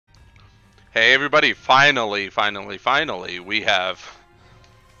Hey everybody, finally, we have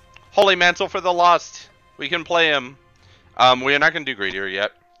Holy Mantle for the Lost. We can play him. We are not going to do Greedier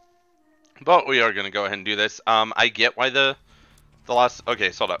yet, but we are going to go ahead and do this. I get why the Lost...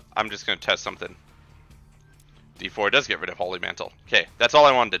 Okay, so hold up. I'm just going to test something. D4 does get rid of Holy Mantle. Okay, that's all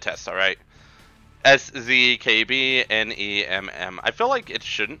I wanted to test, alright? SZKBNEMM. I feel like it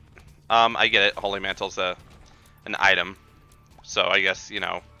shouldn't. I get it. Holy Mantle's an item. So I guess, you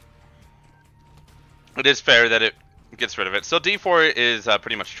know... It is fair that it gets rid of it. So D4 is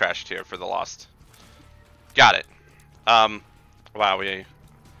pretty much trashed here for the Lost. Got it. Wow, we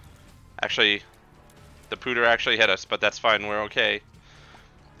actually, the Pooter actually hit us, but that's fine. We're okay.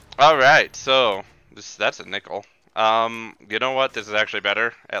 All right, so that's a nickel. You know what? This is actually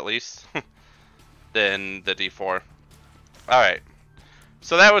better, at least, than the D4. All right.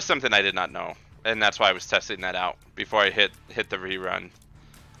 So that was something I did not know, and that's why I was testing that out before I hit the rerun.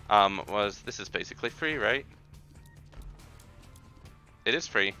 This is basically free, right? It is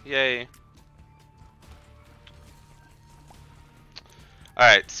free. Yay.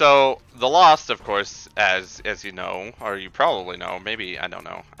 Alright, so the Lost, of course, as you know, or you probably know, maybe, I don't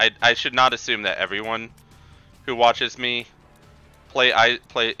know. I should not assume that everyone who watches me plays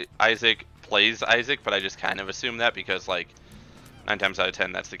Isaac, but I just kind of assume that because, like, 9 times out of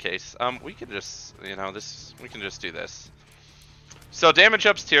 10 that's the case. We can just, you know, we can just do this. So damage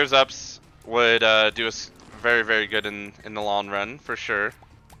ups, tears ups would do us very, very good in the long run, for sure.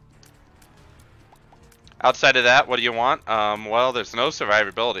 Outside of that, what do you want? Well, there's no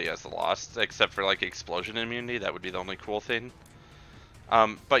survivability as the Lost, except for like explosion immunity. That would be the only cool thing.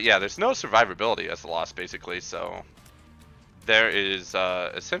 But yeah, there's no survivability as the Lost, basically. So there is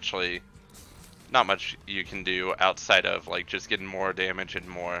essentially not much you can do outside of like just getting more damage and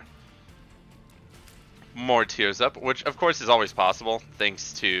more tears up, which of course is always possible,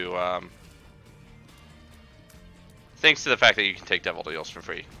 thanks to the fact that you can take devil deals for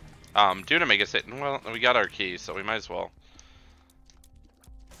free. Due to Mega Sit, well, we got our keys, so we might as well.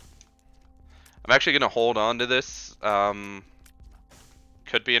 I'm actually gonna hold on to this. Could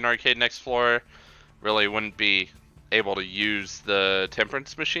be an arcade next floor. Really wouldn't be able to use the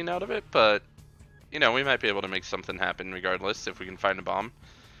temperance machine out of it, but you know, we might be able to make something happen regardless if we can find a bomb,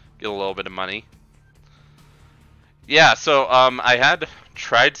 get a little bit of money. Yeah, so I had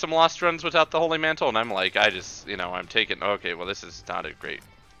tried some Lost runs without the Holy Mantle, and I'm like, I'm taking, okay, well this is not a great,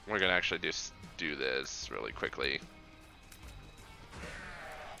 we're gonna actually just do this really quickly.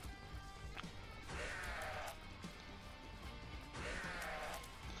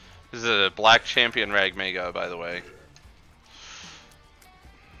 This is a Black Champion Rag Mega, by the way.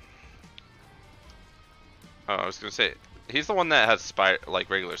 Oh, I was gonna say, he's the one that has like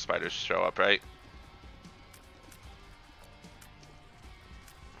regular spiders show up, right?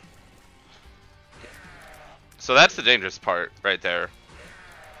 So that's the dangerous part right there.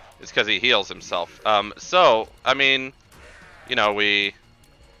 It's because he heals himself. So, I mean, you know, we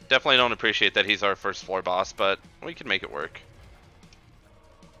definitely don't appreciate that he's our first floor boss, but we can make it work.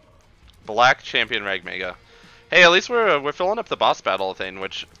 Black Champion Rag Mega. Hey, at least we're filling up the boss battle thing,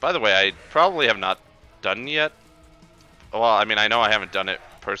 which, by the way, I probably have not done yet. Well, I mean, I know I haven't done it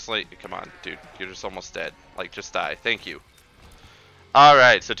personally. Come on, dude. You're just almost dead. Like, just die. Thank you.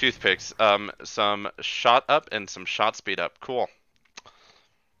 Alright, so toothpicks. Some shot up and some shot speed up. Cool.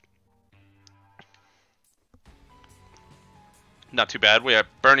 Not too bad. We have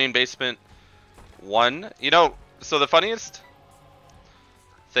Burning Basement 1. You know, so the funniest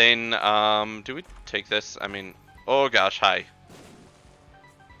thing, do we take this? I mean, oh gosh, hi.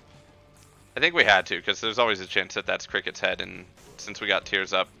 I think we had to, because there's always a chance that that's Cricket's head, and since we got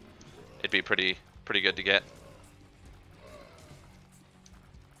tears up, it'd be pretty good to get.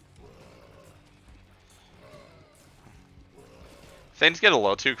 If things get a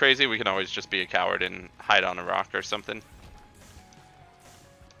little too crazy, we can always just be a coward and hide on a rock or something.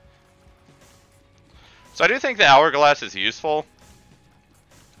 So I do think the hourglass is useful,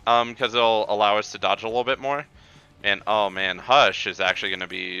 because it'll allow us to dodge a little bit more. And oh man, Hush is actually going to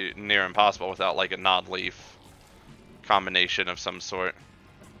be near impossible without like a nod leaf combination of some sort.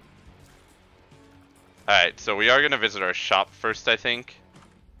 Alright, so we are going to visit our shop first, I think.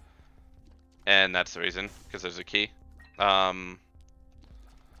 And that's the reason, because there's a key.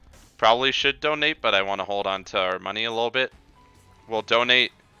 Probably should donate, but I want to hold on to our money a little bit. We'll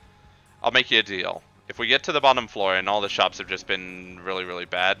donate. I'll make you a deal. If we get to the bottom floor and all the shops have just been really, really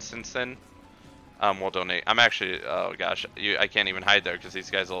bad since then, we'll donate. I'm actually, oh gosh, I can't even hide there because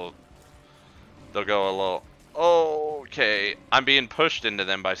these guys they'll go a little, okay. I'm being pushed into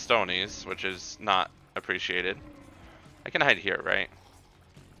them by Stonies, which is not appreciated. I can hide here, right?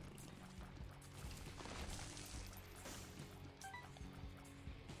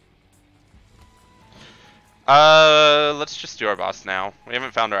 Let's just do our boss now. We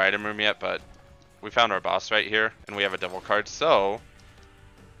haven't found our item room yet, but we found our boss right here, and we have a devil card, so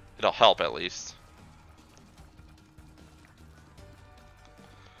it'll help at least.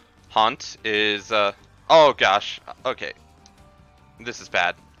 Haunt is, oh gosh, okay. This is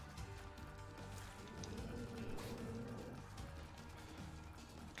bad.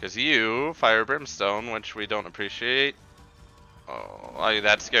 Because you fire brimstone, which we don't appreciate. Oh,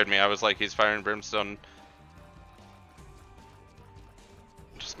 that scared me. I was like, he's firing brimstone.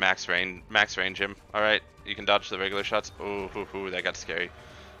 Just max range him. All right, you can dodge the regular shots. Ooh, that got scary.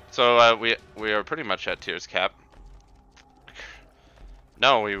 So we are pretty much at Tears cap.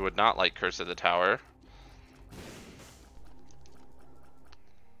 No, we would not like Curse of the Tower.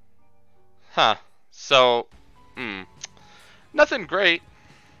 Huh. So, nothing great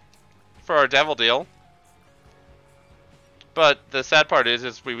for our devil deal. But the sad part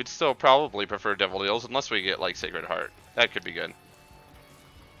is we would still probably prefer devil deals unless we get like Sacred Heart. That could be good.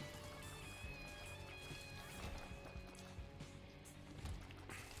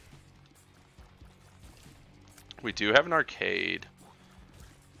 We do have an arcade.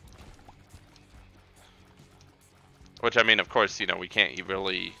 Which, I mean, of course, you know, we can't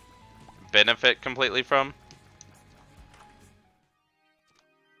really benefit completely from.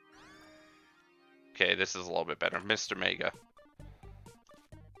 Okay, this is a little bit better. Mr. Mega.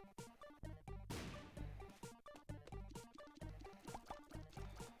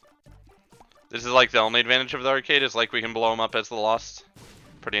 This is like the only advantage of the arcade is like we can blow him up as the Lost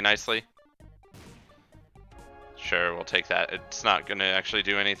pretty nicely. Sure, we'll take that. It's not going to actually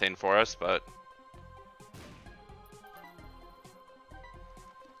do anything for us, but...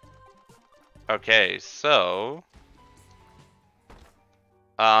 Okay, so...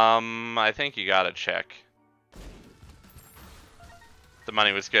 I think you gotta check. The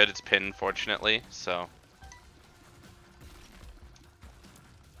money was good. It's pinned, fortunately, so...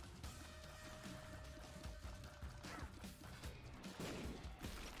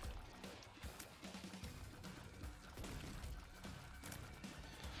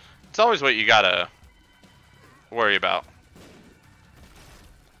 It's always what you gotta worry about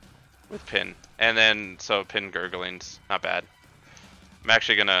with pin. And then, so pin gurgling's not bad. I'm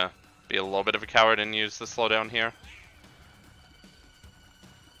actually gonna be a little bit of a coward and use the slowdown here.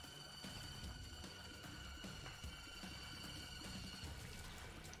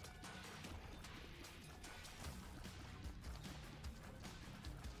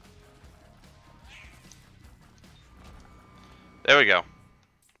 There we go.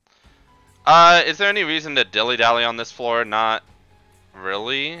 Is there any reason to dilly-dally on this floor? Not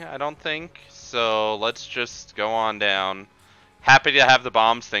really, I don't think. So let's just go on down. Happy to have the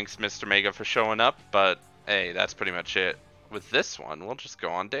bombs, thanks Mr. Mega for showing up, but hey, that's pretty much it. With this one, we'll just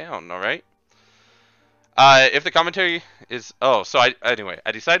go on down, alright? If the commentary is... Oh, so anyway,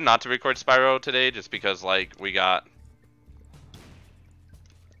 I decided not to record Spyro today just because, like, we got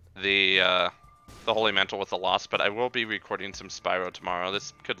the Holy Mantle with the Lost, but I will be recording some Spyro tomorrow.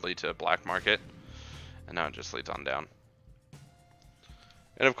 This could lead to a black market. And now it just leads on down.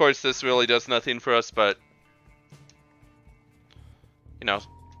 And of course, this really does nothing for us, but... You know,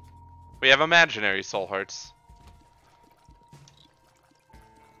 we have imaginary soul hearts.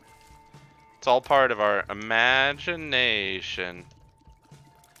 It's all part of our imagination.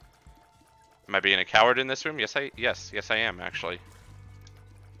 Am I being a coward in this room? Yes, I am, actually.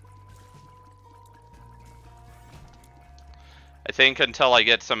 I think until I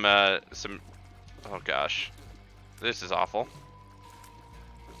get some, oh gosh. This is awful.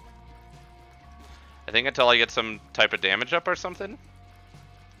 I think until I get some type of damage up or something,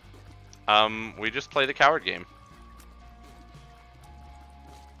 we just play the coward game.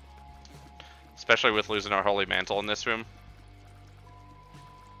 Especially with losing our Holy Mantle in this room.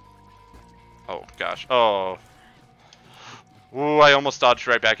 Oh gosh, oh. Ooh, I almost dodged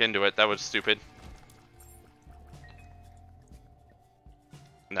right back into it, that was stupid.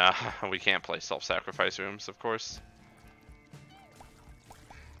 Nah, we can't play self-sacrifice rooms, of course.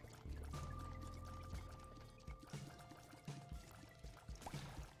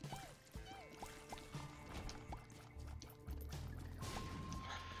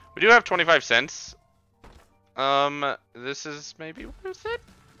 We do have 25 cents. This is maybe worth it?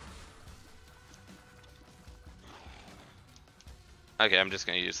 Okay, I'm just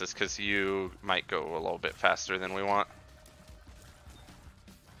gonna use this because you might go a little bit faster than we want.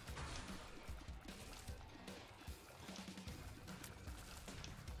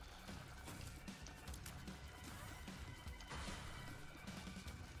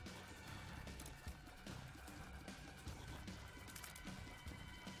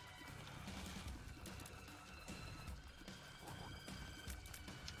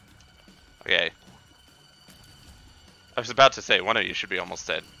 was about to say, one of you should be almost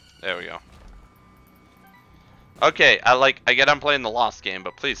dead. There we go. Okay, I get I'm playing the Lost game,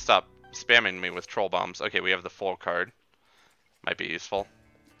 but please stop spamming me with troll bombs. Okay, we have the full card. Might be useful.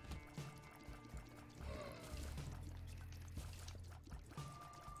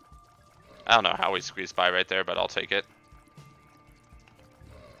 I don't know how we squeezed by right there, but I'll take it.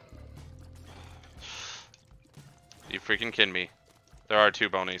 You freaking kidding me? There are 2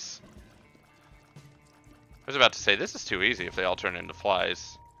 bonies. I was about to say, this is too easy if they all turn into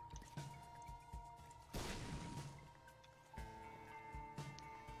flies.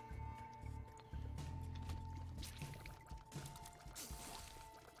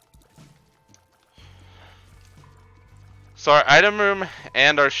 So our item room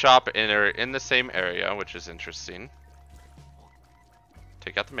and our shop are in the same area, which is interesting.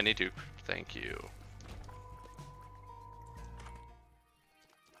 Take out the mini dupe. Thank you.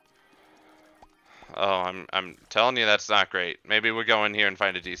 Oh, I'm telling you that's not great. Maybe we'll go in here and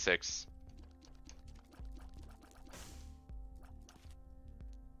find a D6.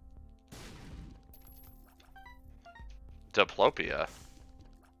 Diplopia.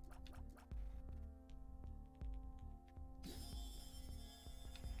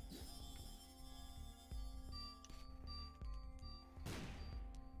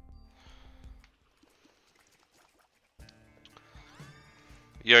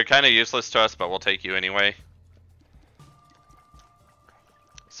 You're kind of useless to us, but we'll take you anyway.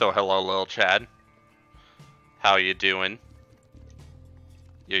 So hello, little Chad. How you doing?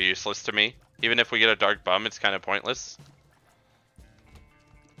 You're useless to me. Even if we get a dark bum, it's kind of pointless.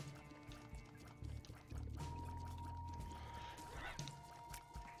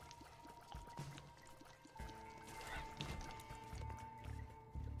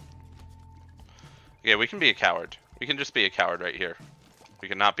 Okay, we can be a coward. We can just be a coward right here. We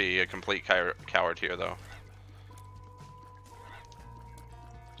cannot be a complete coward here, though.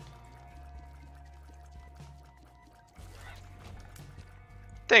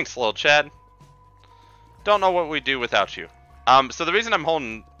 Thanks, little Chad. Don't know what we'd do without you. So the reason I'm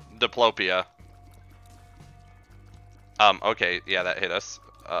holding Diplopia... okay, yeah, that hit us.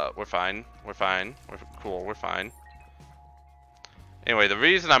 We're fine. We're fine. We're cool, we're fine. Anyway, the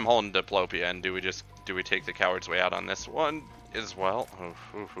reason I'm holding Diplopia, and do we take the coward's way out on this one as well?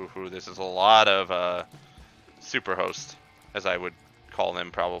 This is a lot of super host, as I would call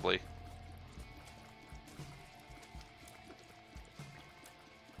them probably.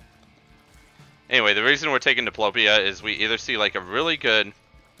 Anyway, the reason we're taking Diplopia is we either see like a really good...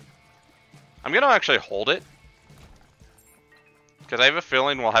 I'm gonna actually hold it, because I have a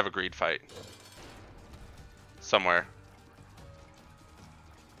feeling we'll have a greed fight somewhere.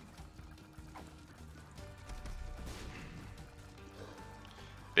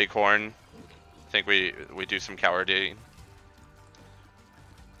 Bighorn. I think we do some cowarding.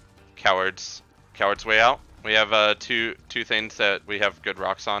 Cowards way out. We have two things that we have good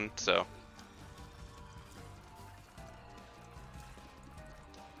rocks on, so.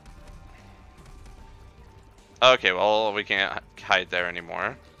 Okay, well, we can't hide there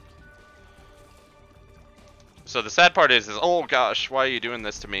anymore. So the sad part is oh gosh, why are you doing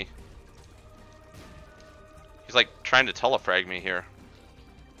this to me? He's like trying to telefrag me here.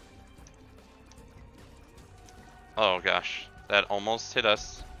 Oh gosh, that almost hit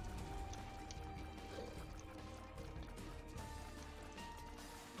us.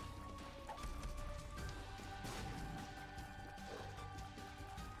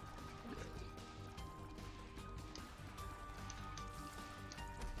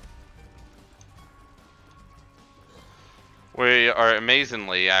 We are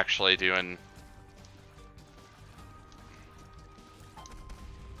amazingly actually doing...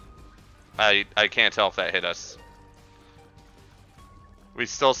 I can't tell if that hit us. We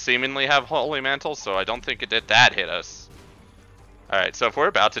still seemingly have Holy Mantle, so I don't think it did that hit us. Alright, so if we're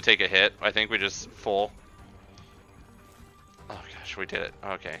about to take a hit, I think we just full... Oh gosh, we did it.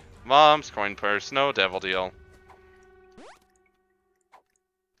 Okay. Mom's coin purse, no devil deal.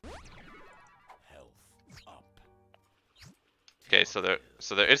 Okay, so there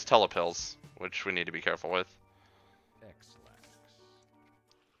is telepills, which we need to be careful with.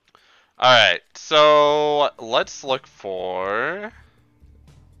 Alright, so let's look for...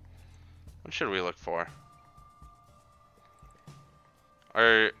 What should we look for?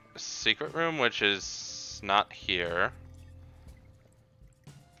 Our secret room, which is not here.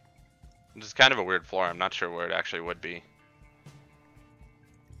 This is kind of a weird floor. I'm not sure where it actually would be.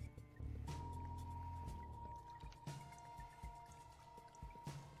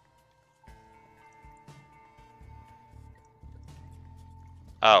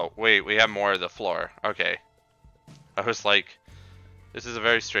 Oh, wait, we have more of the floor. Okay. I was like, this is a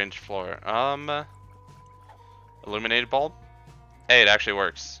very strange floor. Illuminated bulb? Hey, it actually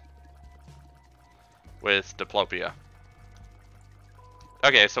works. With diplopia.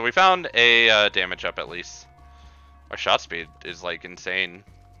 Okay, so we found a damage up at least. Our shot speed is like insane.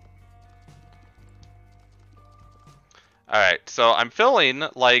 Alright, so I'm feeling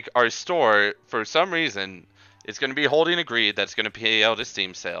like our store, for some reason, is going to be holding a greed that's going to pay out a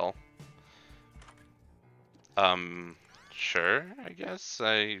Steam sale. Sure, I guess.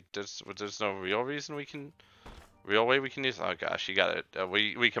 There's no real reason we can... Real way we can use... Oh gosh, you got it.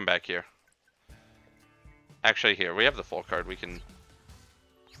 We come back here. Actually, here, we have the full card. We can...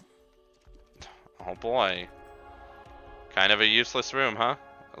 Oh boy. Kind of a useless room, huh?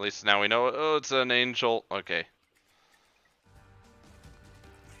 At least now we know... Oh, it's an angel. Okay.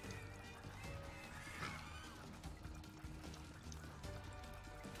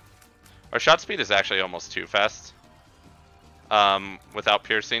 Our shot speed is actually almost too fast. Without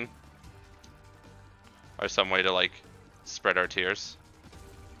piercing. Or some way to, like, spread our tears.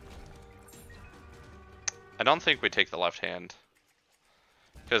 I don't think we take the left hand.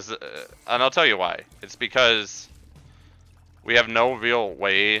 Because, and I'll tell you why. It's because we have no real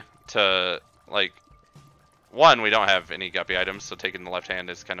way to, like, one, we don't have any guppy items, so taking the left hand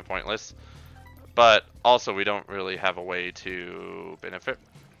is kind of pointless. But also, we don't really have a way to benefit.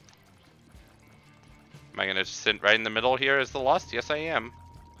 Am I going to sit right in the middle here as the lost? Yes, I am.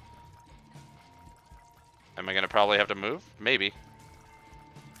 Am I going to probably have to move? Maybe.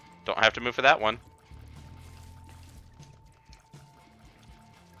 Don't have to move for that one.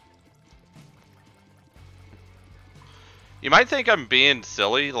 You might think I'm being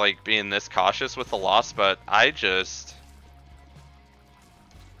silly, like being this cautious with the loss, but I just...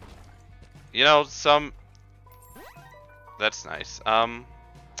 You know, That's nice.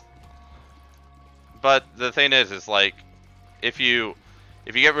 But the thing is like, if you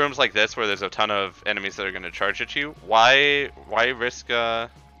get rooms like this where there's a ton of enemies that are going to charge at you, why risk why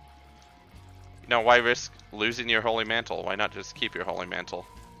risk losing your holy mantle? Why not just keep your holy mantle?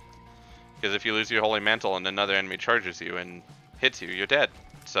 Because if you lose your holy mantle and another enemy charges you and hits you, you're dead.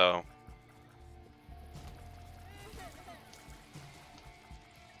 So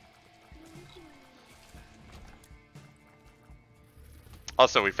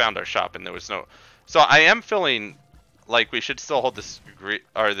also, we found our shop and there was no... So I am feeling like we should still hold this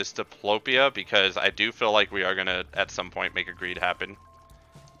this diplopia, because I do feel like we are gonna at some point make a greed happen.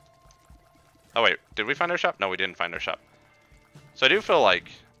 Oh wait, did we find our shop? No, we didn't find our shop. So I do feel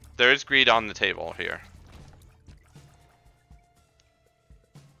like there is greed on the table here.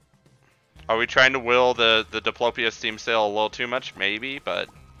 Are we trying to will the diplopia Steam sale a little too much? Maybe, but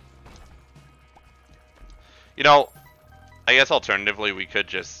you know, I guess alternatively we could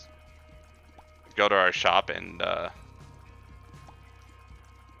just go to our shop and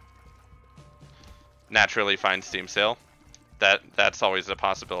naturally find Steam sale. That's always a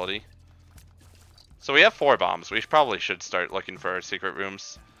possibility. So we have 4 bombs. We probably should start looking for our secret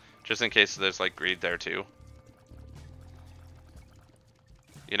rooms, just in case there's like greed there too.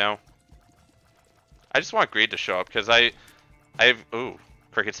 You know, I just want greed to show up because I've ooh,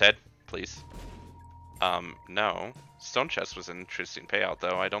 Cricket's head, please. No, stone chest was an interesting payout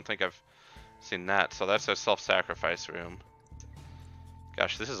though. I don't think I've seen that. So that's our self-sacrifice room.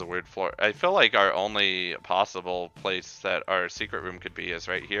 Gosh, this is a weird floor. I feel like our only possible place that our secret room could be is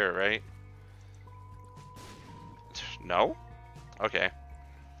right here, right? No? Okay.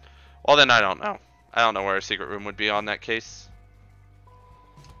 Well then I don't know. I don't know where our secret room would be on that case.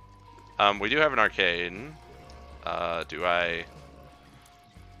 We do have an arcade. Do I...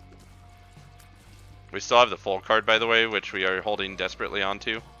 We still have the full card, by the way, which we are holding desperately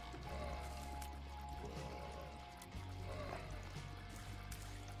onto.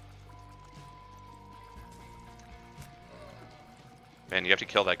 Man, you have to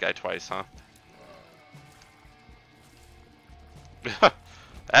kill that guy twice, huh?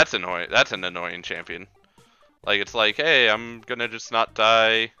 That's annoying. That's an annoying champion. Like, it's like, hey, I'm gonna just not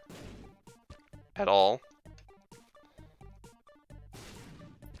die at all.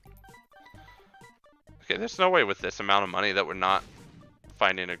 Okay, there's no way with this amount of money that we're not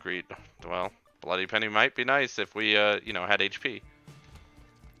finding a greed. Well, Bloody Penny might be nice if we, you know, had HP.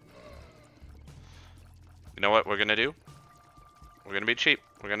 You know what we're gonna do? We're gonna be cheap.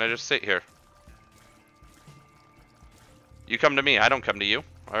 We're gonna just sit here. You come to me, I don't come to you,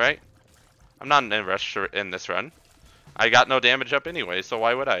 alright? I'm not in a rush in this run. I got no damage up anyway, so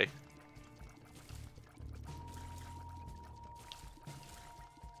why would I?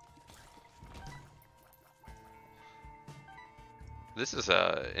 This is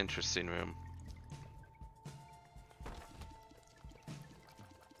a interesting room.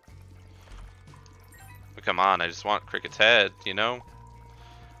 But come on, I just want Cricket's head, you know?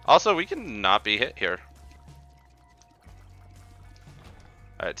 Also, we can not be hit here.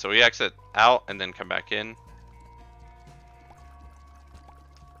 Alright, so we exit out and then come back in.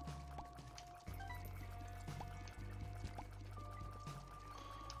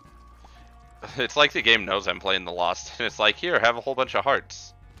 It's like the game knows I'm playing the Lost, and it's like, here, have a whole bunch of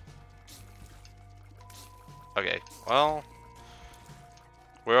hearts. Okay, well,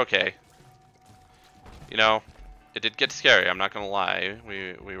 we're okay. You know, it did get scary, I'm not gonna lie.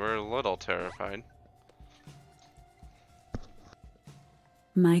 We were a little terrified.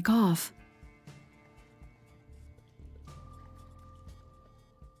 Mic off.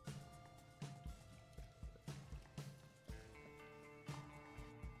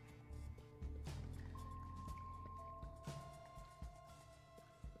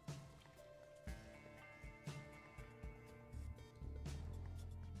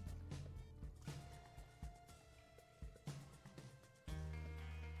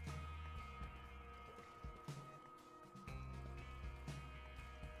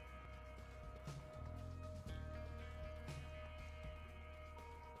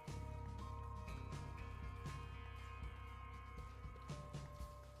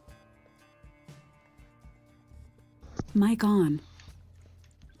 Mic on.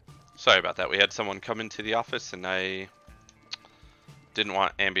 Sorry about that. We had someone come into the office and I didn't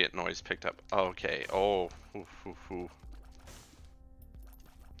want ambient noise picked up. Okay. Oh.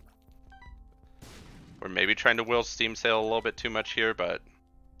 We're maybe trying to will Steam Sale a little bit too much here, but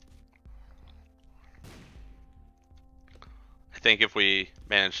I think if we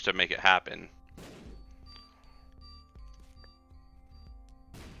manage to make it happen.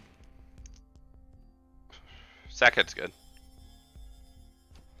 Sackhead's good.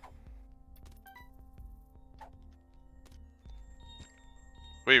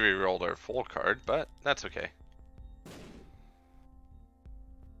 We re-rolled our full card, but that's okay.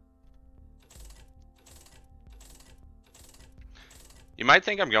 You might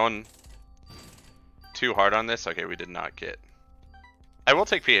think I'm going too hard on this. Okay, we did not get. I will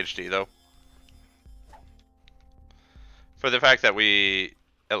take PhD though. For the fact that we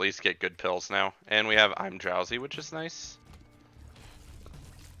at least get good pills now. And we have I'm Drowsy, which is nice.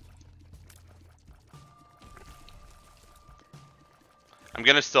 I'm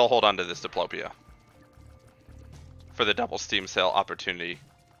gonna still hold on to this Diplopia for the double Steam Sale opportunity.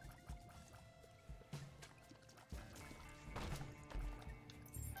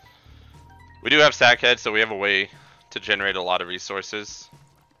 We do have Sackhead, so we have a way to generate a lot of resources.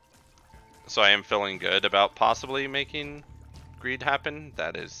 So I am feeling good about possibly making greed happen.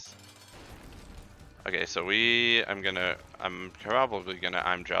 That is okay. So I'm probably gonna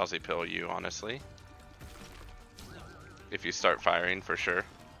I'm Drowsy pill you, honestly, if you start firing, for sure.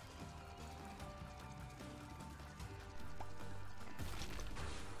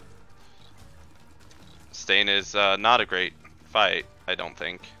 Stain is not a great fight, I don't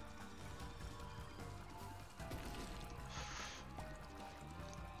think.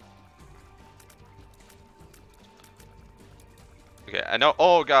 Okay, I know.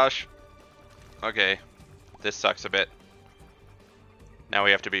 Oh gosh. Okay, this sucks a bit. Now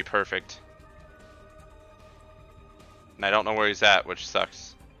we have to be perfect. And I don't know where he's at, which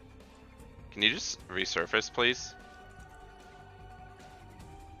sucks. Can you just resurface, please?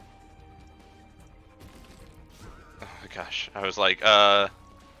 Oh gosh, I was like, yeah,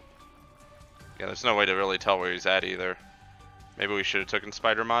 there's no way to really tell where he's at either. Maybe we should have taken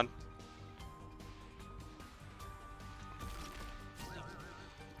Spider Mod.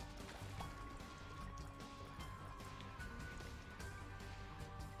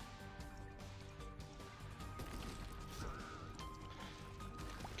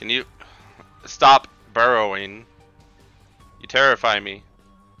 Can you stop burrowing? You terrify me.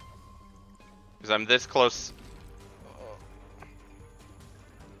 Because I'm this close.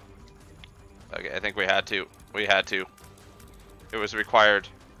 Okay, I think we had to. We had to. It was required.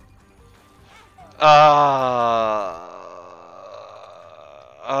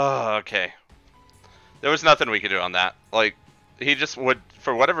 Okay. There was nothing we could do on that. Like, he just would,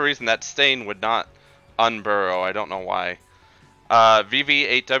 for whatever reason, that stain would not unburrow. I don't know why.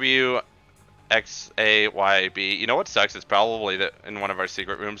 VV8WXAYB. You know what sucks? It's probably that in one of our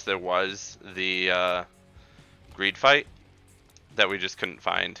secret rooms there was the greed fight that we just couldn't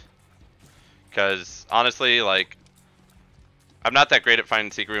find. Because honestly, like, I'm not that great at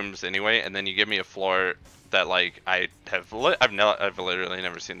finding secret rooms anyway. And then you give me a floor that, like, I've literally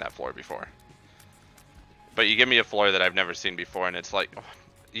never seen that floor before. But you give me a floor that I've never seen before, and it's like,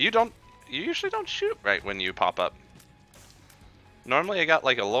 you usually don't shoot right when you pop up. Normally I got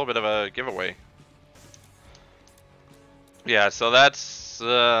like a little bit of a giveaway. Yeah, so that's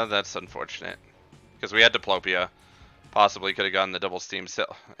unfortunate. Because we had Diplopia. Possibly could have gotten the double steam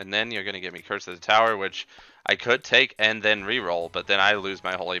still. And then you're going to give me Curse of the Tower, which I could take and then reroll, but then I lose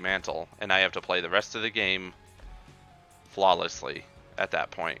my Holy Mantle. And I have to play the rest of the game flawlessly at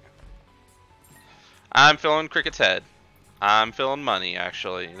that point. I'm feeling Cricket's head. I'm feeling money,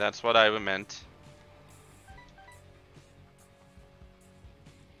 actually. That's what I meant.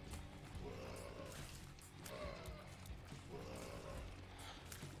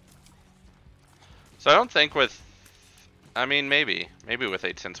 So I don't think with... I mean, maybe with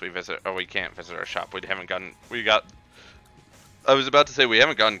 8, since we visit... Oh, we can't visit our shop. We haven't gotten... We got... I was about to say we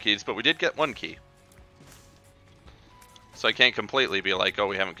haven't gotten keys, but we did get 1 key. So I can't completely be like, oh,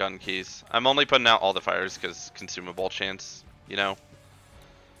 we haven't gotten keys. I'm only putting out all the fires because consumable chance, you know?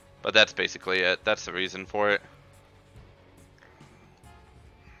 But that's basically it. That's the reason for it.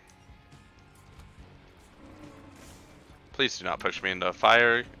 Please do not push me into a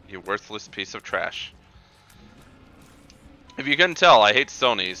fire, you worthless piece of trash. If you couldn't tell, I hate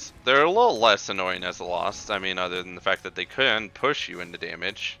Stonys. They're a little less annoying as a lost. I mean, other than the fact that they can push you into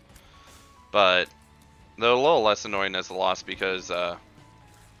damage. But they're a little less annoying as a loss because of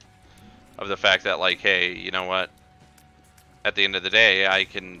the fact that, like, hey, you know what? At the end of the day, I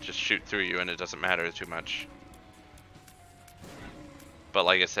can just shoot through you and it doesn't matter too much. But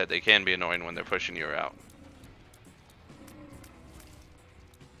like I said, they can be annoying when they're pushing you out.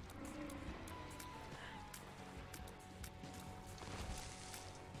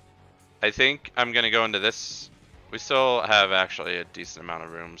 I think I'm going to go into this. We still have actually a decent amount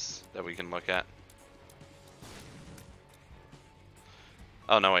of rooms that we can look at.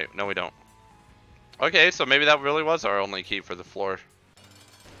 Oh, no, wait. No, we don't. Okay, so maybe that really was our only key for the floor.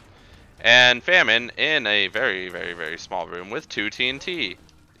 And Famine in a very, very, very small room with 2 TNT.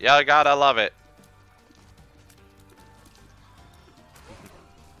 Yeah, gotta love it.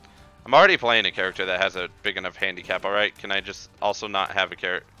 I'm already playing a character that has a big enough handicap, alright? Can I just also not have a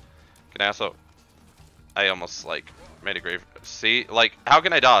character? Can I also... I almost, like, made a grave... See? Like, how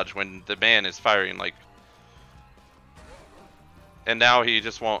can I dodge when the man is firing, like... And now he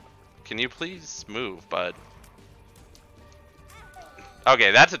just won't... Can you please move, bud?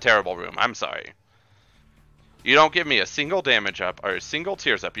 Okay, that's a terrible room. I'm sorry. You don't give me a single damage up or a single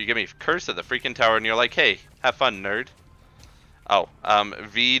tears up. You give me Curse of the freaking tower and you're like, hey, have fun, nerd. Oh,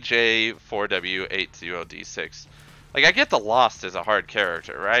 VJ4W80D6. Like, I get the Lost as a hard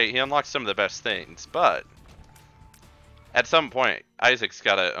character, right? He unlocks some of the best things, but at some point, Isaac's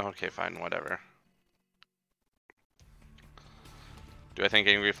gotta... Okay, fine, whatever. Do I think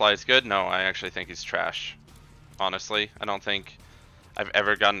Angry Fly is good? No, I actually think he's trash. Honestly, I don't think I've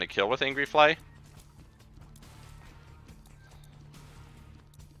ever gotten a kill with Angry Fly.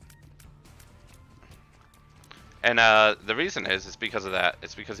 And the reason is because of that.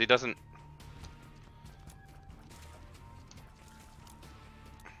 It's because he doesn't...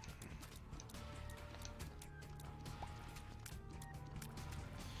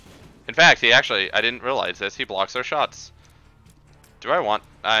 In fact, he actually, I didn't realize this, he blocks our shots. Do I want...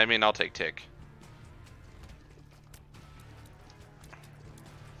 I mean, I'll take Tick.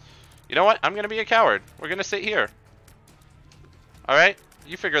 You know what? I'm going to be a coward. We're going to sit here. Alright?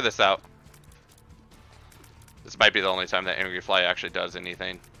 You figure this out. This might be the only time that Angry Fly actually does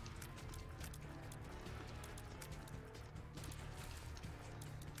anything.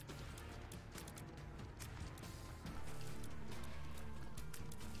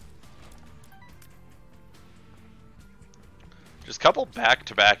 Just a couple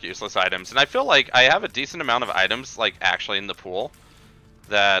back-to-back useless items. And I feel like I have a decent amount of items, like, actually in the pool.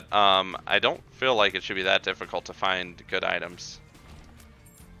 That, I don't feel like it should be that difficult to find good items.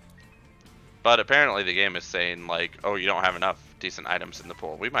 But apparently the game is saying, like, oh, you don't have enough decent items in the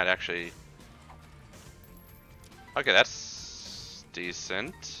pool. We might actually... Okay, that's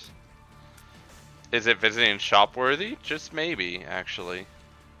decent. Is it visiting shop worthy? Just maybe, actually.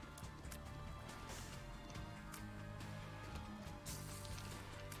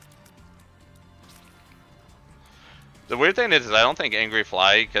 The weird thing is I don't think Angry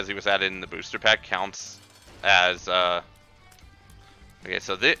Fly, because he was added in the booster pack, counts as, Okay,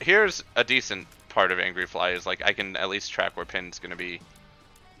 so here's a decent part of Angry Fly, is like I can at least track where Pin's gonna be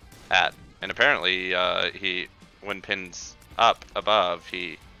at. And apparently, when Pin's up above,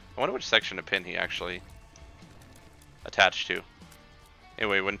 I wonder which section of Pin he actually attached to.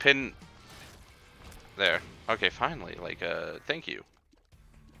 Anyway, when Pin... There. Okay, finally, like, thank you.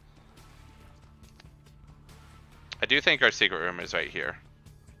 I do think our secret room is right here.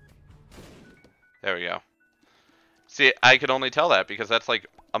 There we go. See, I could only tell that because that's like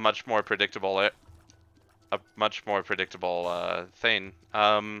a much more predictable a much more predictable thing.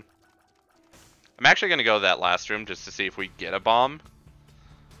 I'm actually going to go to that last room just to see if we get a bomb.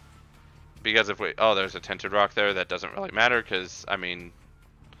 Because if we... Oh, there's a tinted rock there. That doesn't really matter because, I mean...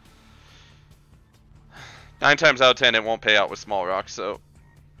 9 times out of 10 it won't pay out with small rocks, so...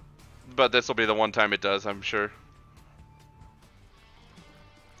 But this will be the one time it does, I'm sure.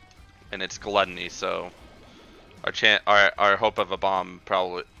 And it's gluttony, so... Our hope of a bomb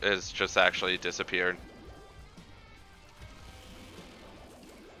probably is just actually disappeared.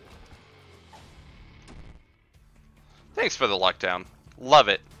 Thanks for the luck down. Love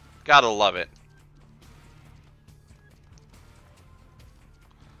it. Gotta love it.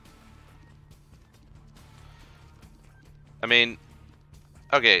 I mean,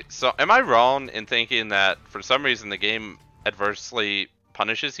 okay, so am I wrong in thinking that for some reason the game adversely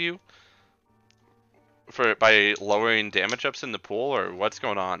punishes you by lowering damage ups in the pool, or what's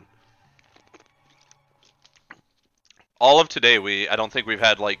going on? All of today, I don't think we've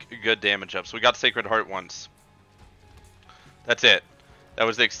had like good damage ups. We got Sacred Heart once. That's it. That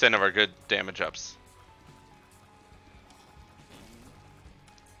was the extent of our good damage ups.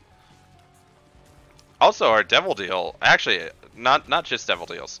 Also, our devil deal, actually, not just devil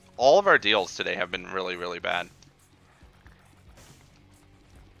deals. All of our deals today have been really, really bad.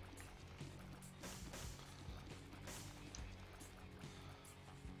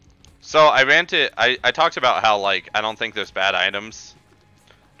 So I ranted, I talked about how like I don't think there's bad items,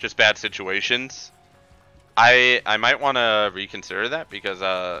 just bad situations. I might want to reconsider that because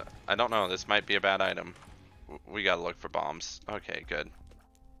I don't know, this might be a bad item. We gotta look for bombs. Okay, good.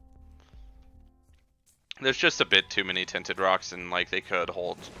 There's just a bit too many tinted rocks and like they could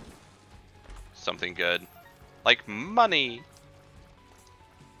hold something good. Like money!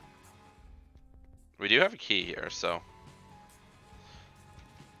 We do have a key here, so...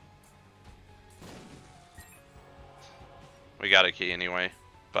 We got a key anyway,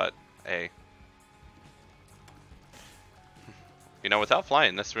 but hey. You know, without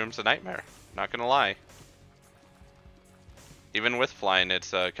flying, this room's a nightmare. Not gonna lie. Even with flying,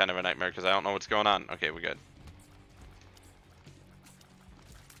 it's kind of a nightmare because I don't know what's going on. Okay, we're good.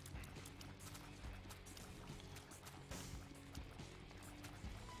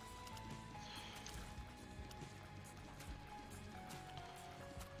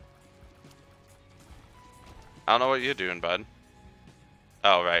 I don't know what you're doing, bud.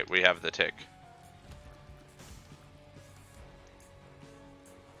 Oh, right, we have the tick.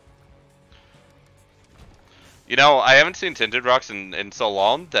 You know, I haven't seen tinted rocks in so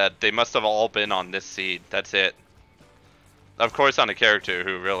long that they must have all been on this seed. That's it. Of course, on a character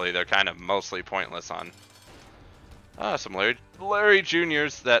who really they're kind of mostly pointless on. Ah, some Larry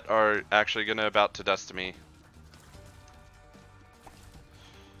Juniors that are actually about to dust to me.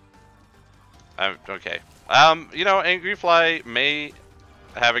 Okay. You know, Angry Fly may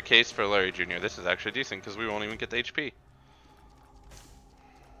have a case for Larry Jr. This is actually decent because we won't even get the HP.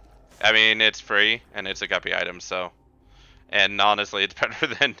 I mean, it's free and it's a guppy item, so. And honestly, it's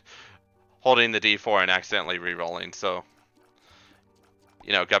better than holding the D4 and accidentally re-rolling, so.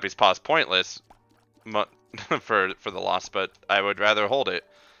 You know, Guppy's Paw's pointless for the loss, but I would rather hold it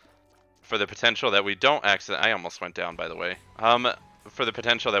for the potential that we don't accidentally. I almost went down, by the way. For the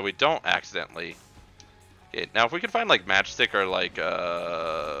potential that we don't accidentally. Now, if we could find like Matchstick or like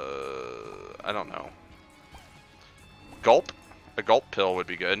I don't know, Gulp. A Gulp pill would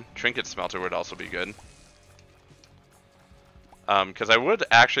be good. Trinket Smelter would also be good. Because I would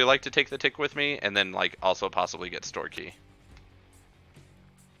actually like to take the tick with me and then like also possibly get Store Key.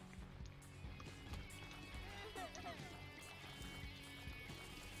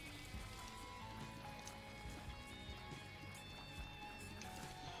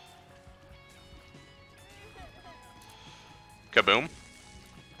 Kaboom.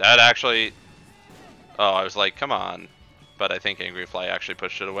 That actually... Oh, I was like, come on. But I think Angry Fly actually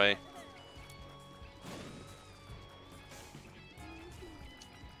pushed it away.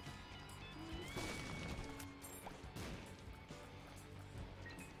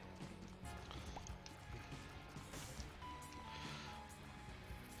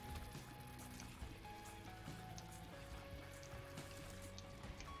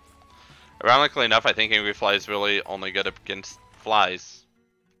 Ironically enough, I think Angry Fly is really only good against flies.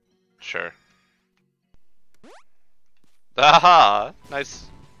 Sure. Aha! Nice.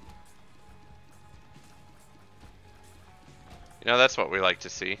 You know, that's what we like to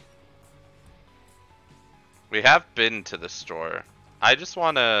see. We have been to the store. I just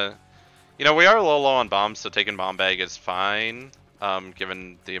want to... You know, we are a little low on bombs, so taking bomb bag is fine,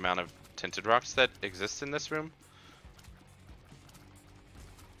 given the amount of tinted rocks that exist in this room.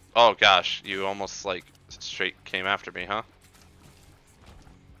 Oh gosh, you almost like straight came after me, huh?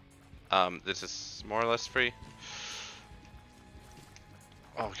 This is more or less free.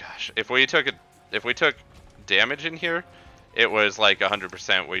 Oh gosh, if we took damage in here, it was like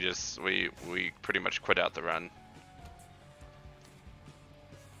 100%. We pretty much quit out the run.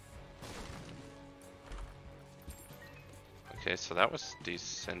 Okay, so that was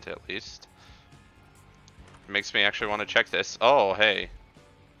decent at least. It makes me actually want to check this. Oh, hey.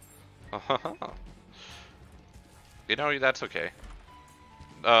 You know, that's okay.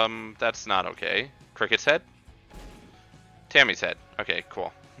 That's not okay. Cricket's head? Tammy's head. Okay,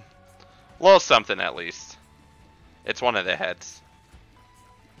 cool. A little something at least. It's one of the heads.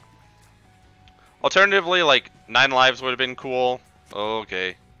 Alternatively, like, 9 lives would have been cool.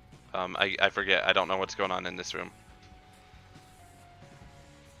 Okay. I forget. I don't know what's going on in this room.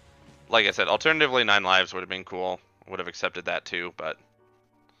 Like I said, alternatively 9 lives would have been cool. Would have accepted that too, but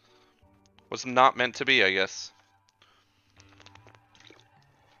was not meant to be, I guess.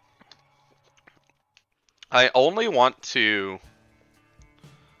 I only want to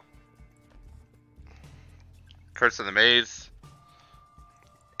Curse of the Maze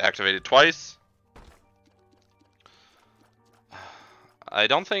activated twice. I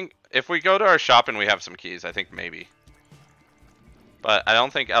don't think if we go to our shop and we have some keys, I think maybe. But I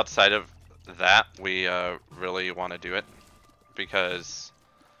don't think outside of that we really want to do it, because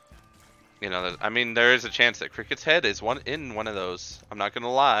you know, I mean, there is a chance that Cricket's head is in one of those. I'm not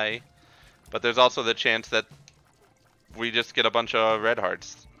gonna lie, but there's also the chance that we just get a bunch of red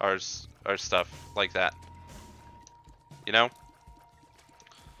hearts or stuff like that. You know,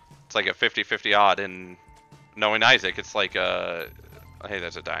 it's like a 50-50 odd. And knowing Isaac, it's like hey,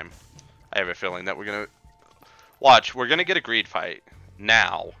 there's a dime. I have a feeling that we're gonna watch. We're gonna get a greed fight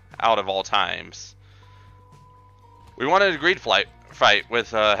now, out of all times. We wanted a greed fight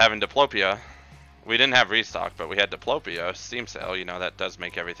with having Diplopia. We didn't have restock, but we had Diplopia Steam sale. You know, that does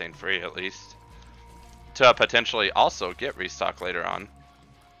make everything free at least. To potentially also get restock later on.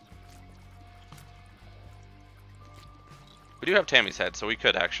 We do have Tammy's head, so we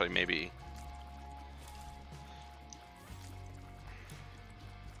could actually maybe.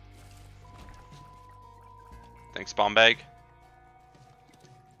 Thanks, bomb bag.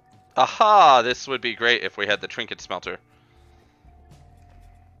 Aha! This would be great if we had the trinket smelter.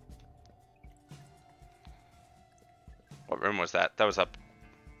 What room was that? That was up.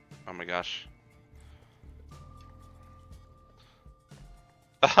 Oh my gosh.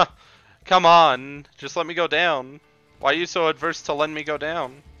 Come on, just let me go down. Why are you so adverse to letting me go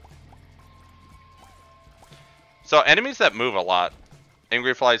down? So enemies that move a lot,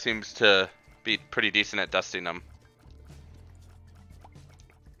 Angry Fly seems to be pretty decent at dusting them.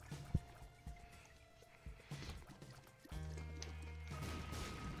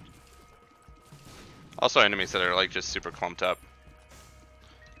 Also enemies that are like just super clumped up.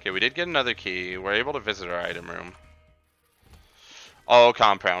 Okay, we did get another key. We're able to visit our item room. Oh,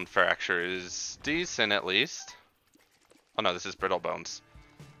 compound fracture is decent at least. Oh no, this is brittle bones.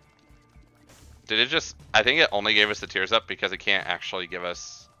 Did it just... I think it only gave us the tears up because it can't actually give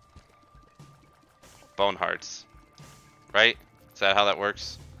us bone hearts. Right? Is that how that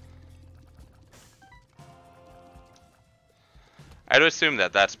works? I'd assume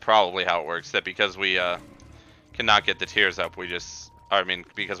that that's probably how it works. That because we cannot get the tears up, we just... I mean,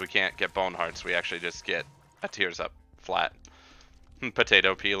 because we can't get bone hearts, we actually just get a tears up flat.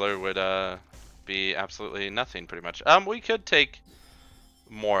 Potato peeler would be absolutely nothing, pretty much. We could take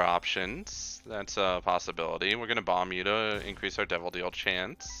more options. That's a possibility. We're gonna bomb you to increase our devil deal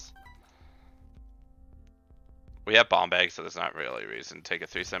chance. We have bomb bags, so there's not really a reason to take a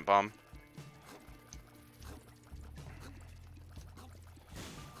 3-cent bomb.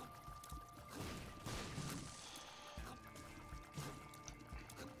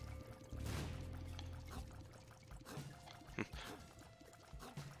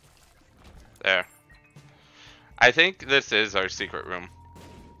 There. I think this is our secret room.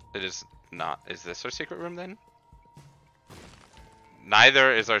 It is not. Is this our secret room then?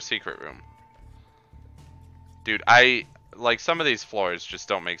 Neither is our secret room. Dude, like some of these floors just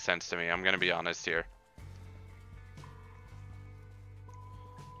don't make sense to me. I'm gonna be honest here.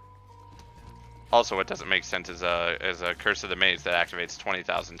 Also, what doesn't make sense is a Curse of the Maze that activates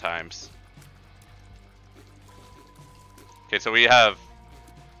 20,000 times. Okay, so we have...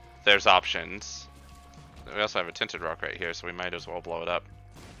 There's options. We also have a tinted rock right here, so we might as well blow it up.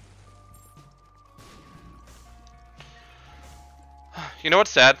 You know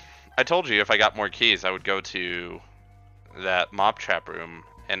what's sad? I told you if I got more keys, I would go to that mob trap room,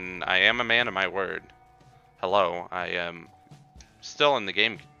 and I am a man of my word. Hello, I am still in the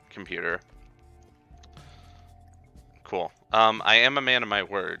game computer. Cool. I am a man of my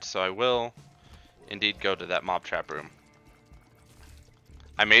word, so I will indeed go to that mob trap room.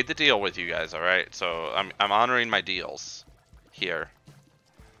 I made the deal with you guys, alright? So I'm honoring my deals here.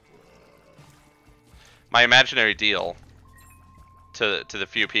 My imaginary deal to the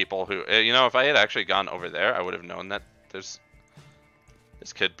few people who, you know, if I had actually gone over there, I would have known that this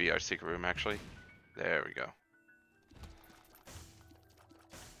could be our secret room, actually. There we go.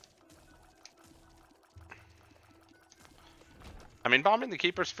 I mean, bombing the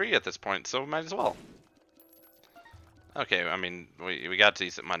keeper's free at this point, so might as well. Okay, I mean, we got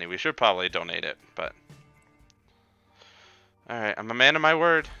decent money. We should probably donate it, but... Alright, I'm a man of my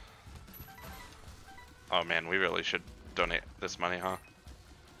word. Oh man, we really should donate this money, huh?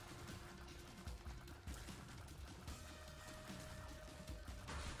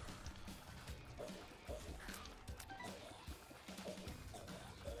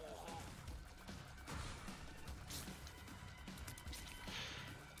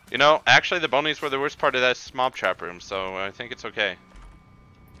 You know, actually the bonies were the worst part of that mob trap room, so I think it's okay.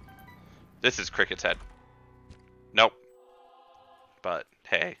 This is Cricket's head. Nope. But,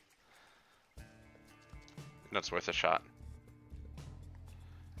 hey. That's worth a shot.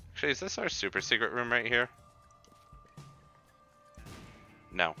 Actually, is this our super secret room right here?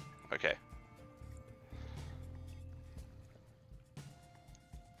 No. Okay.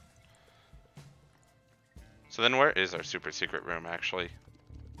 So then where is our super secret room, actually?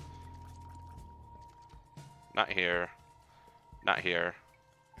 Not here. Not here.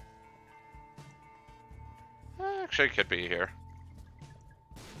 Actually, it could be here.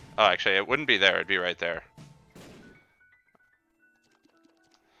 Oh, actually, it wouldn't be there. It'd be right there.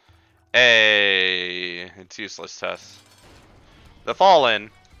 Hey, it's useless, Tess. The Fallen.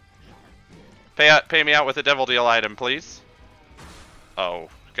 Pay me out with a Devil Deal item, please. Oh,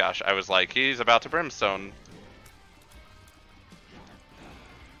 gosh. I was like, he's about to brimstone.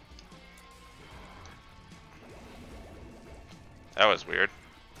 That was weird.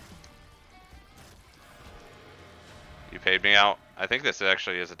 You paid me out. I think this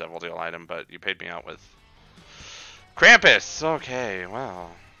actually is a Devil Deal item, but you paid me out with Krampus! Okay,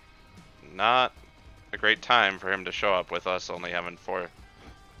 well. Not a great time for him to show up with us only having 4.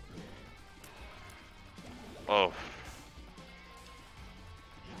 Oh.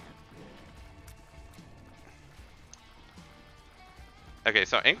 Okay,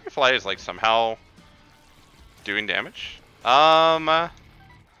 so Angry Fly is like somehow doing damage. You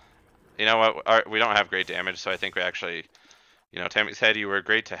know what? We don't have great damage, so I think we actually, you know, Tammy's head, you were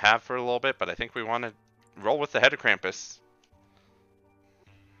great to have for a little bit, but I think we want to roll with the head of Krampus.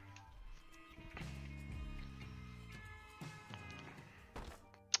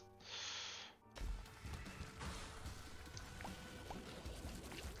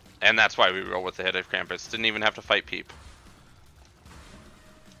 And that's why we roll with the head of Krampus. Didn't even have to fight Peep.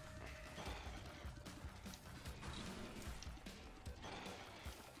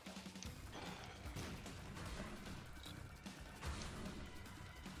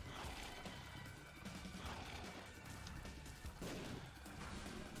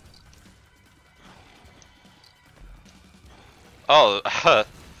 Oh,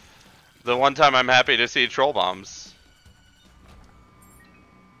 the one time I'm happy to see troll bombs.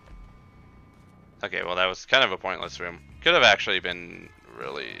 Okay, well that was kind of a pointless room. Could have actually been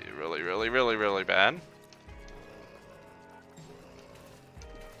really bad.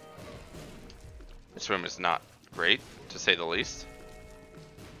 This room is not great, to say the least.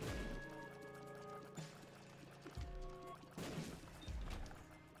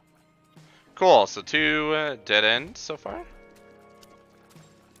 Cool, so 2 dead ends so far.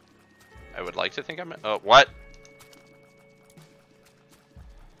 I would like to think I'm... Oh, what?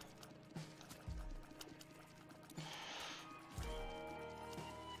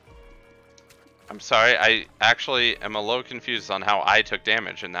 I'm sorry, I actually am a little confused on how I took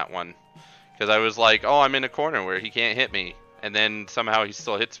damage in that one. Because I was like, oh, I'm in a corner where he can't hit me. And then somehow he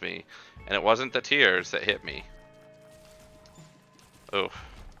still hits me. And it wasn't the tears that hit me. Oh.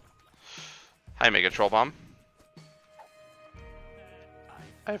 Hi, Mega Troll Bomb.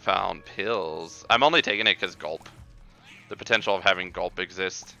 I found pills. I'm only taking it because Gulp. The potential of having Gulp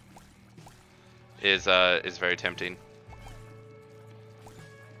exist is very tempting.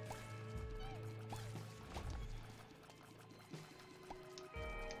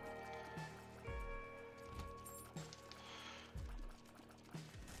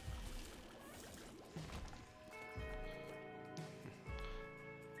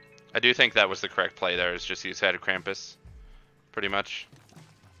 I do think that was the correct play there, is just use Head of Krampus. Pretty much.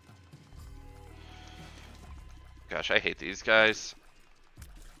 Gosh, I hate these guys.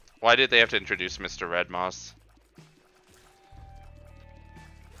 Why did they have to introduce Mr. Red Moss?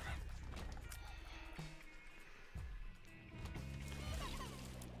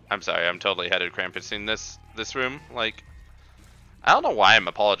 I'm sorry, I'm totally headed Krampusing this room. Like, I don't know why I'm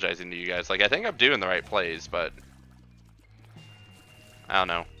apologizing to you guys. Like, I think I'm doing the right plays, but I don't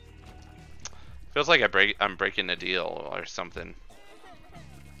know. Feels like I'm breaking a deal or something.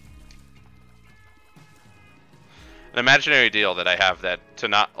 An imaginary deal that I have that to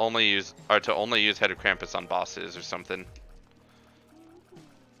not only use to only use Head of Krampus on bosses or something.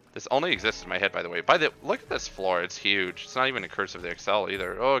 This only exists in my head, by the way. Look at this floor, it's huge. It's not even a Curse of the Excel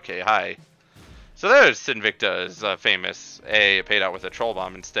either. Okay, hi. So there's Sinvicta's famous paid out with a troll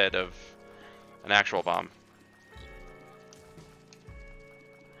bomb instead of an actual bomb.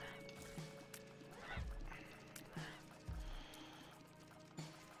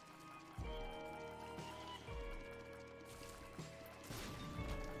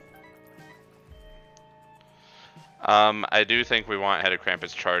 I do think we want Head of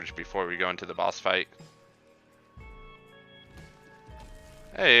Krampus charged before we go into the boss fight.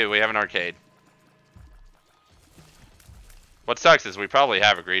 Hey, we have an arcade. What sucks is we probably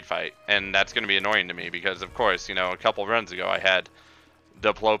have a greed fight, and that's going to be annoying to me because, of course, you know, a couple runs ago I had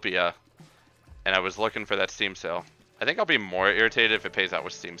Diplopia, and I was looking for that Steam sale. I think I'll be more irritated if it pays out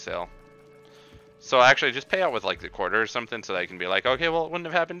with Steam sale. So actually, just pay out with like the quarter or something so that I can be like, okay, well, it wouldn't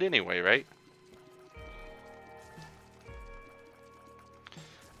have happened anyway, right?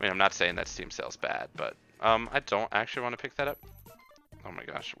 I mean, I'm not saying that Steam sale's bad, but I don't actually want to pick that up. Oh my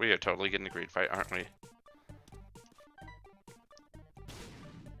gosh, we are totally getting a greed fight, aren't we?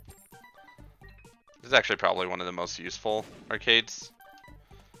 This is actually probably one of the most useful arcades.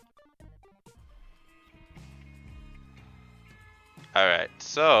 Alright,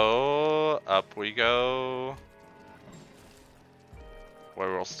 so up we go.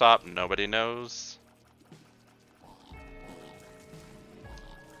 Where we'll stop, nobody knows.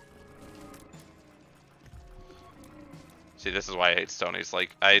 See, this is why I hate Stony's. Like,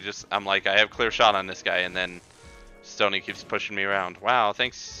 I'm like, I have clear shot on this guy, and then Stony keeps pushing me around. Wow,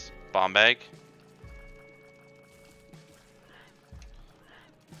 thanks, bomb bag.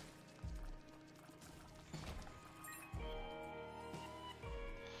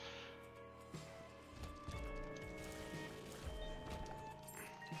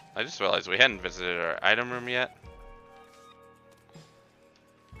 I just realized we hadn't visited our item room yet.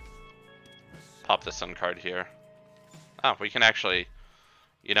 Pop the sun card here. Oh, we can actually,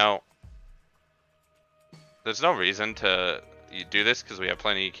 you know, there's no reason to do this because we have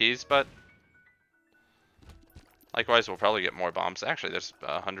plenty of keys, but likewise we'll probably get more bombs. Actually, there's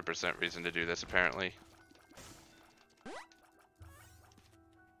 100% reason to do this apparently.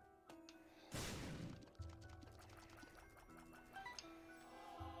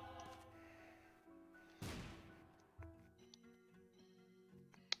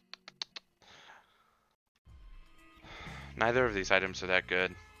 Neither of these items are that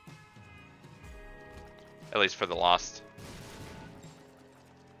good. At least for the Lost.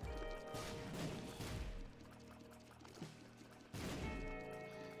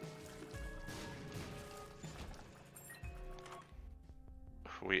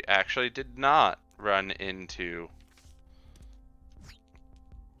 We actually did not run into...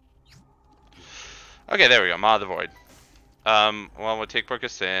 Okay, there we go. Maw of the Void. Well, we'll take Book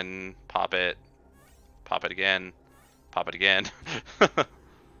of Sin, pop it again. Pop it again.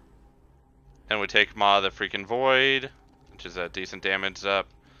 And we take Maw of the freaking Void, which is a decent damage up.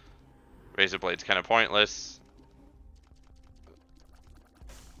 Razor Blade's kind of pointless.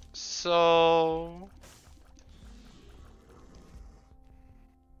 So...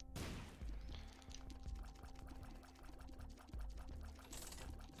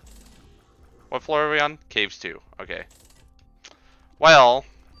 what floor are we on? Caves 2. Okay. Well...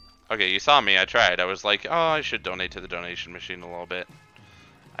 okay, you saw me, I tried. I was like, oh, I should donate to the donation machine a little bit.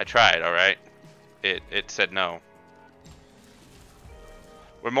 I tried, alright? It said no.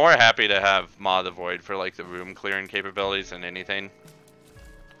 We're more happy to have Maw of the Void for like the room clearing capabilities than anything.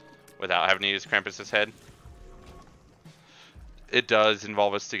 Without having to use Krampus's head. It does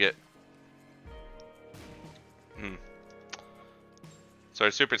involve us to get... So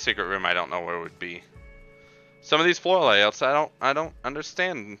our super secret room, I don't know where it would be. Some of these floor layouts, I don't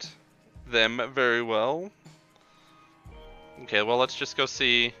understand them very well. Okay, well let's just go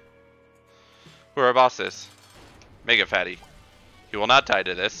see who our boss is. Mega Fatty. He will not die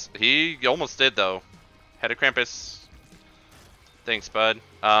to this. He almost did though. Head of Krampus. Thanks, bud.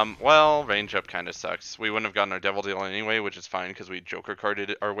 Well, range up kind of sucks. We wouldn't have gotten our devil deal anyway, which is fine because we Joker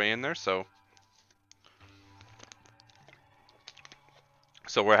carded our way in there, so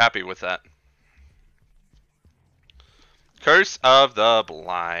we're happy with that. Curse of the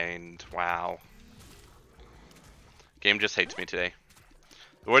Blind. Wow. Game just hates me today.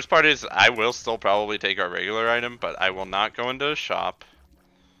 The worst part is I will still probably take our regular item, but I will not go into a shop.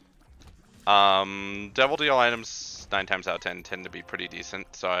 Devil deal items 9 times out of 10 tend to be pretty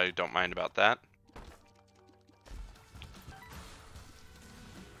decent, so I don't mind about that.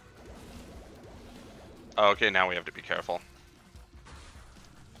 Okay, now we have to be careful.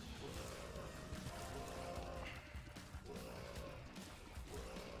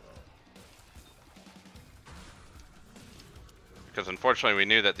 Because unfortunately we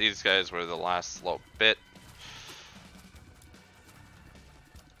knew that these guys were the last little bit.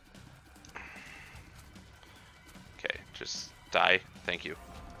 Okay, just die. Thank you.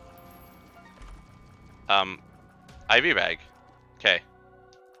 IV bag. Okay.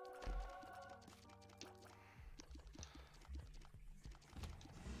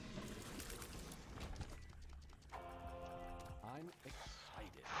 I'm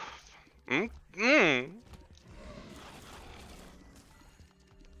excited.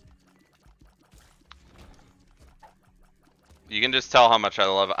 You can just tell how much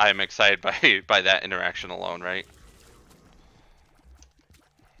I'm excited by that interaction alone, right?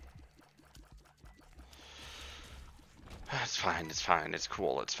 It's fine, it's fine, it's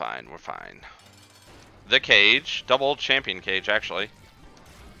cool, it's fine, we're fine. The cage, double champion cage actually.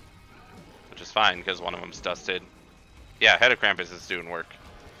 Which is fine because one of them's dusted. Yeah, Head of Krampus is doing work.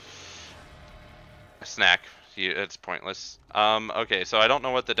 A snack. It's pointless. Okay, so I don't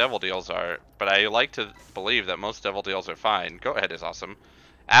know what the devil deals are, but I like to believe that most devil deals are fine. Go Ahead is awesome.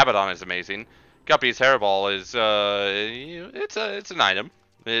 Abaddon is amazing. Guppy's Hairball is it's an item.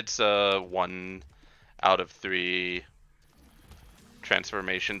 It's 1 out of 3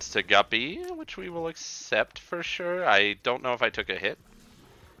 transformations to Guppy, which we will accept for sure. I don't know if I took a hit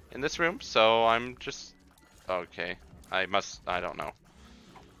in this room, so I'm just okay. I don't know.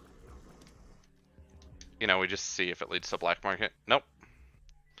 You know, we just see if it leads to black market. Nope.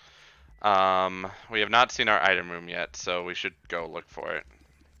 We have not seen our item room yet, so we should go look for it.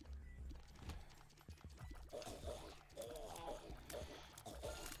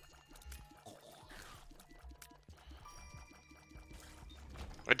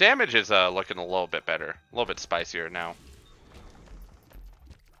 Our damage is looking a little bit better, a little bit spicier now.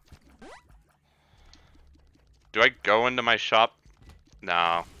 Do I go into my shop?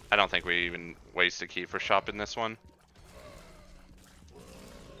 No, I don't think we even waste a key for shop in this one.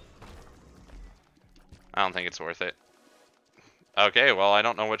 I don't think it's worth it. Okay, well, I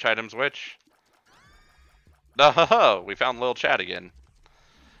don't know which item's which. Oh, we found Lil Chat again.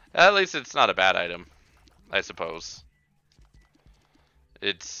 At least it's not a bad item, I suppose.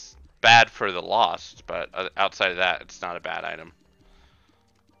 It's bad for the lost, but outside of that, it's not a bad item.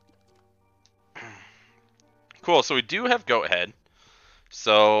 Cool, so we do have Goat Head.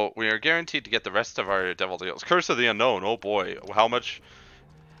 So we are guaranteed to get the rest of our devil deals. Curse of the Unknown, oh boy. How much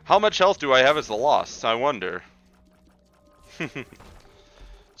health do I have as the lost? I wonder.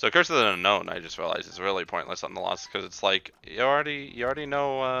 So Curse of the Unknown, I just realized, is really pointless on the lost because it's like you already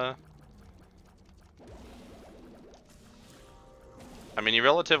know. I mean, you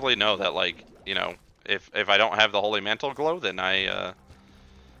relatively know that, like, you know, if I don't have the Holy Mantle glow, then I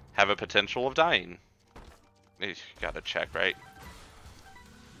have a potential of dying. You gotta check, right?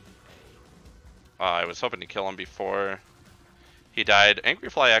 I was hoping to kill him before he died. Angry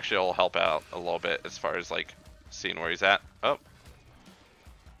Fly actually will help out a little bit as far as, like, seeing where he's at. Oh.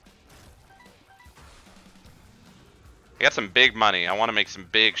 I got some big money. I want to make some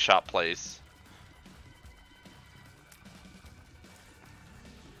big shot plays.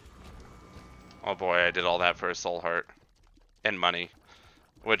 Oh boy, I did all that for a soul heart. And money.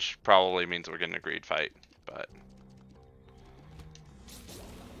 Which probably means we're getting a greed fight, but...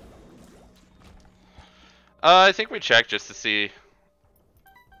 I think we check just to see...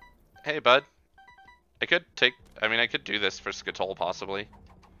 Hey, bud. I could do this for Skatol, possibly.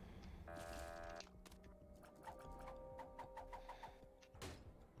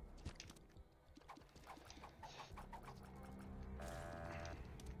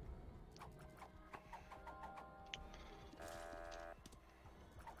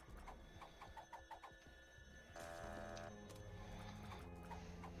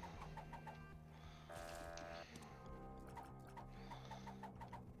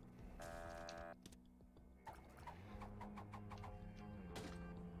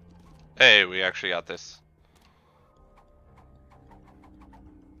 Hey, we actually got this.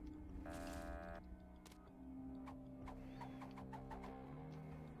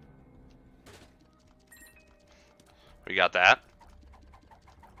 We got that.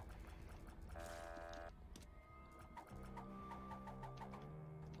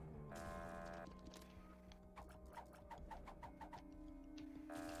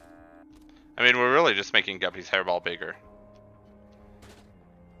 literally just making Guppy's hairball bigger.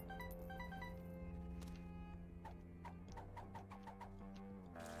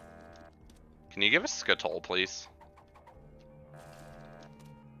 Can you give us Skatoll, please?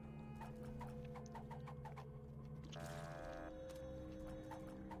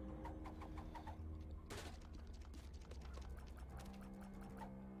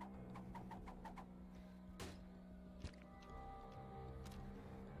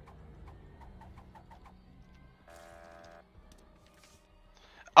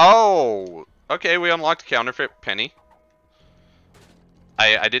 Oh! Okay, we unlocked Counterfeit Penny.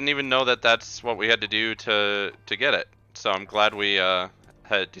 I didn't even know that that's what we had to do to get it. So I'm glad we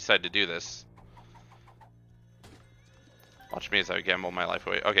had decided to do this. Watch me as I gamble my life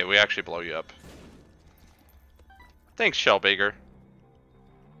away. Okay, we actually blow you up. Thanks, Shellbaker.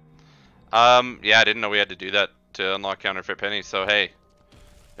 Yeah, I didn't know we had to do that to unlock Counterfeit Penny, so hey.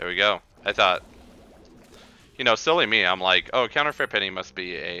 There we go. I thought, you know, silly me, I'm like, oh, Counterfeit Penny must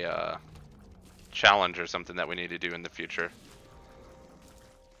be a challenge or something that we need to do in the future.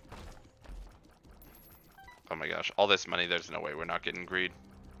 Oh my gosh, all this money, there's no way we're not getting greed.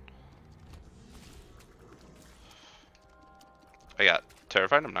 I got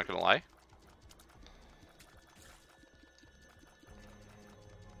terrified, I'm not gonna lie.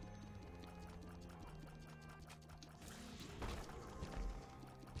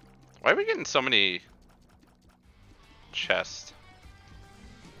 Why are we getting so many chests?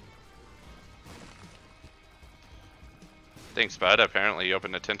 Thanks, bud. Apparently you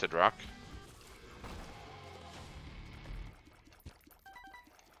opened a tinted rock.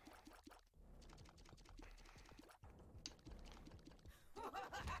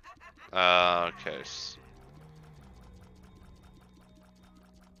 Okay.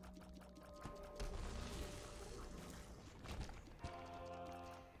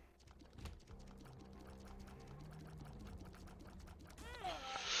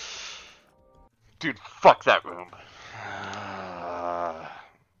 Dude, fuck that room.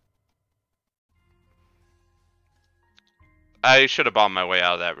 I should have bombed my way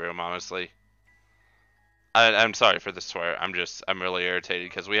out of that room, honestly. I'm sorry for the swear. I'm really irritated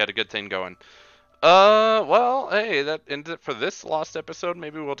because we had a good thing going. Well, hey, that ends it for this lost episode.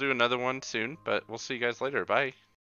 Maybe we'll do another one soon, but we'll see you guys later. Bye.